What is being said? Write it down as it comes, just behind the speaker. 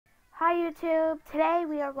Hi YouTube. Today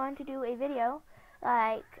we are going to do a video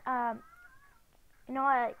like you know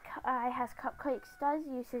what has Cupcakes does.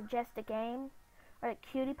 You suggest a game or like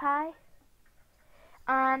Cutie Pie.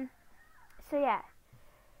 So yeah.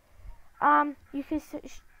 You can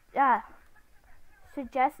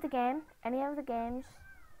suggest a game, any of the games.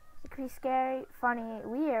 It could be scary, funny,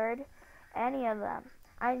 weird, any of them.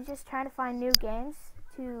 I'm just trying to find new games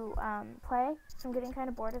to play. I'm getting kind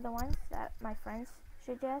of bored of the ones that my friends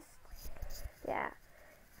suggest. Yeah.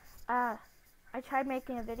 I tried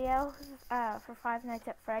making a video for Five Nights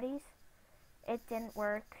at Freddy's. It didn't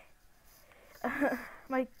work.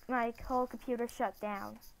 my whole computer shut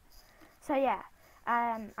down. So yeah,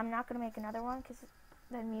 I'm not gonna make another one because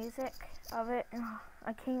the music of it,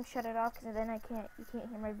 I can't shut it off because then you can't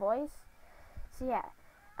hear my voice. So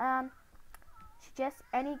yeah, suggest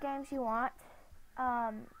any games you want.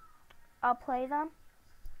 I'll play them.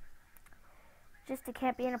 Just it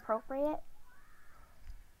can't be inappropriate.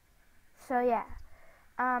 So yeah,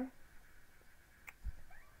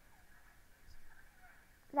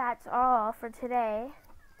 that's all for today.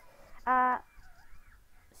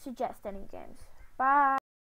 Suggest any games. Bye.